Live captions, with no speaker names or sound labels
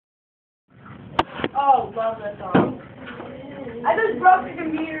Oh, love this song. I just broke the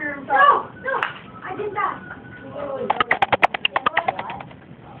computer. No, I did that.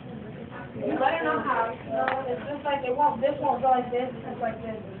 You better not have. No, it's just like it won't. This won't go like this. It's just like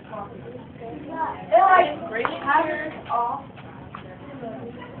this. It's coffee. It like have it off.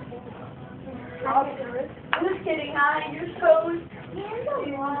 I'm just kidding, honey. You're so.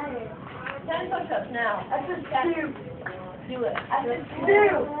 10 push-ups now. That's just two. Do it. That's just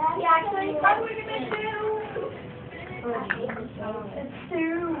two. Yeah, actually, I'm gonna do. It's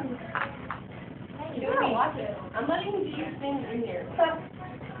two. Do it. Watch it. I'm letting you do your thing in here.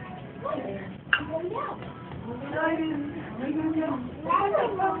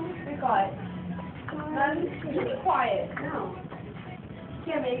 Be quiet. You be quiet. No.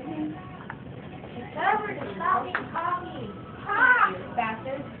 Can't make me. stop being cocky.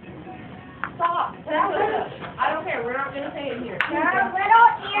 Bastard. Stop. 10 push-ups. I don't care. We're not going to say it here. There are little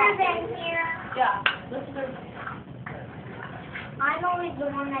ears in here. Yeah. Listen to I'm always the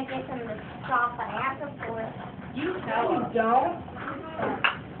one that gets them to stop, but I have to force. you tell You them. don't?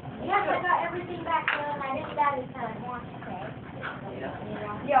 Yeah, I got everything back there, and I did that because I want to say.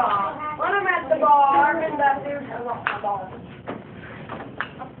 Yeah. When I'm at the bar, and back there, I want my ball.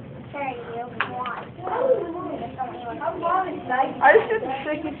 Sure, you want. I just did the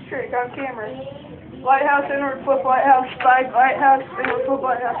sickest trick on camera. Lighthouse, inward flip, lighthouse, spike, lighthouse, inward flip,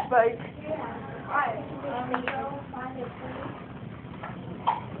 lighthouse, spike.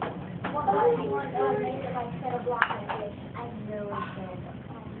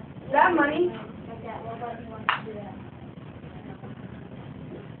 Is that money?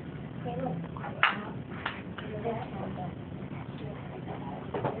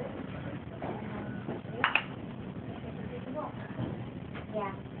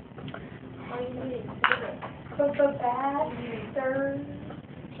 Yeah. But the bastard.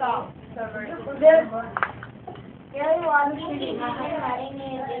 Stop. Really lucky he's letting me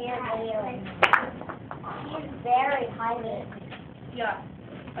do your video. He's very highly. Yeah.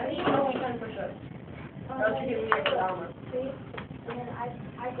 I think you only 10 push-ups. Or else you're giving me a Kendama.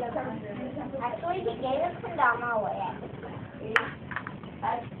 Actually, he gave us Kendama away.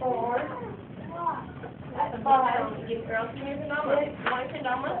 That's 4. That's 5. Or else give me a Kendama. You want a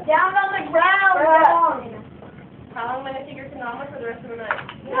Kendama? Down on the ground. How long am I going to take your Kendama for the rest of the night?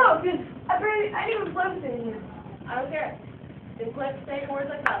 No, because I didn't even plug it in here. I don't care. Then click, say words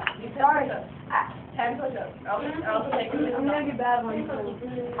like that. You 10 Sorry. push-ups. 10 push-ups. Or else I'll take you. I'm gonna do bad ones.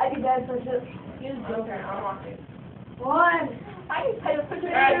 I do bad push-ups. Use Joker. I'm watching. 1. I can pay the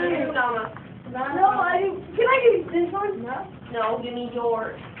push-ups. Alright, give me your Kendama. No, I do. Can I give you this one? No. No, give me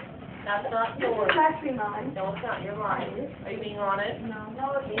yours. That's not This yours. is actually mine. No, it's not. You're lying. Are you being honest? No.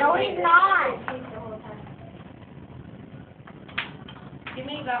 No, he's not. Give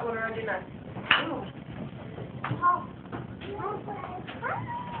me that one or I'll do next. Oh.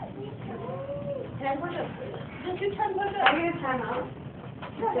 10 push-ups. Just do 10 I push-ups. get a timeout.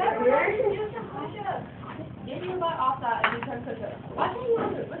 Get your butt off that and do 10 push-ups. Why can't you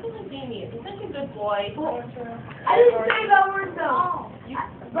answer? Look at this Jamie. You're such a good boy. I didn't say that word though.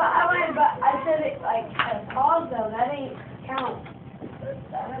 But I said it like as pause though. That ain't count.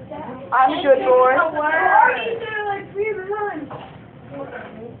 I'm a good boy. I already said it like 3 times.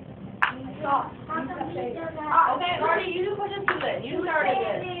 Stop. Okay, Marty, you do push-ups too then. You started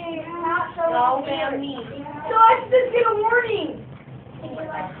it. No, ma'am, me. So I should just get a warning. Can you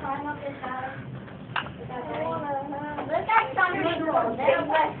like climb up this house? Look at Thunder.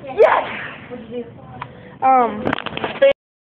 Yes!